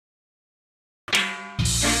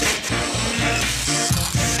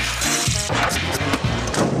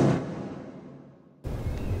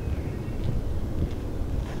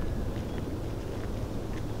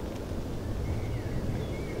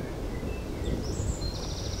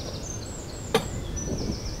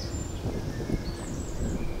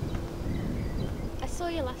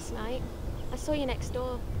you last night. I saw you next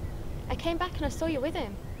door. I came back and I saw you with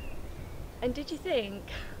him. And did you think,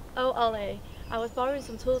 oh Ollie, I was borrowing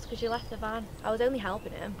some tools because you left the van. I was only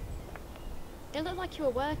helping him. It looked like you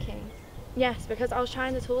were working. Yes, because I was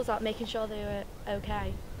trying the tools out, making sure they were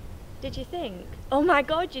okay. Did you think? Oh my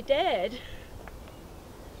god, you did!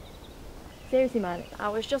 Seriously man, I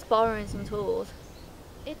was just borrowing some tools.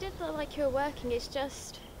 It did look like you were working, it's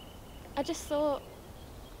just... I just thought...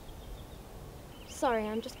 Sorry,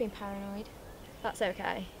 I'm just being paranoid. That's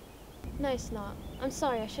okay. No, it's not. I'm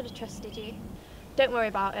sorry, I should have trusted you. Don't worry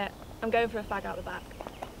about it. I'm going for a fag out the back.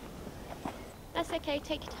 That's okay,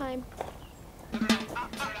 take your time.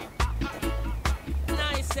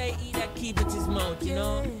 Nice say he that keepeth his mouth, you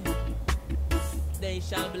know. They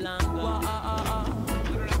shall belong God.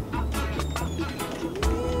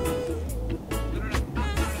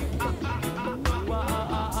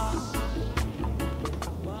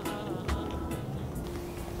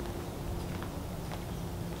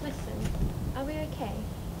 Listen, are we okay?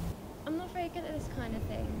 I'm not very good at this kind of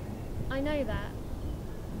thing. I know that.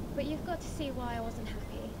 But you've got to see why I wasn't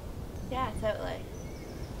happy. Yeah, totally.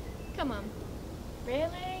 Come on.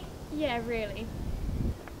 Really? Yeah, really.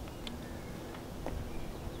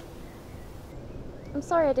 I'm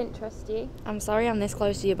sorry I didn't trust you. I'm sorry I'm this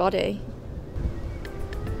close to your body.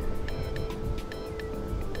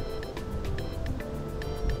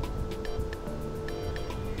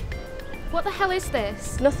 What the hell is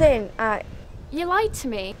this? Nothing. You lied to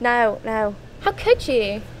me. No. How could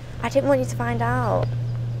you? I didn't want you to find out.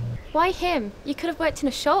 Why him? You could have worked in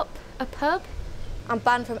a shop, a pub. I'm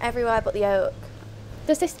banned from everywhere but the Oak.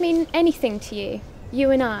 Does this mean anything to you?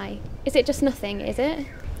 You and I? Is it just nothing, is it?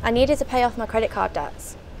 I needed to pay off my credit card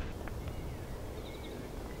debts.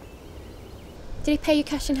 Did he pay you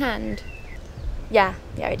cash in hand? Yeah,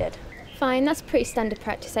 he did. Fine, that's pretty standard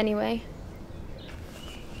practice anyway.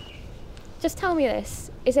 Just tell me this.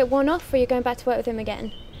 Is it one-off or you're going back to work with him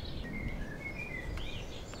again?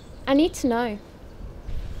 I need to know.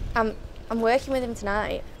 I'm working with him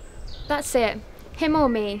tonight. That's it. Him or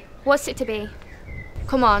me. What's it to be?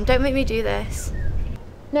 Come on, don't make me do this.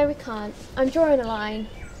 No, we can't. I'm drawing a line.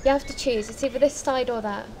 You have to choose. It's either this side or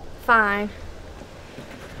that. Fine.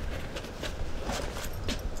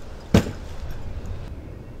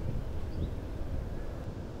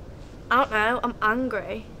 I don't know, I'm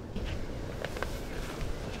angry.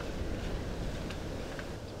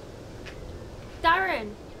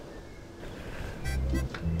 Darren!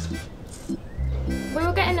 We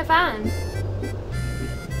will get in a van.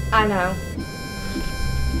 I know.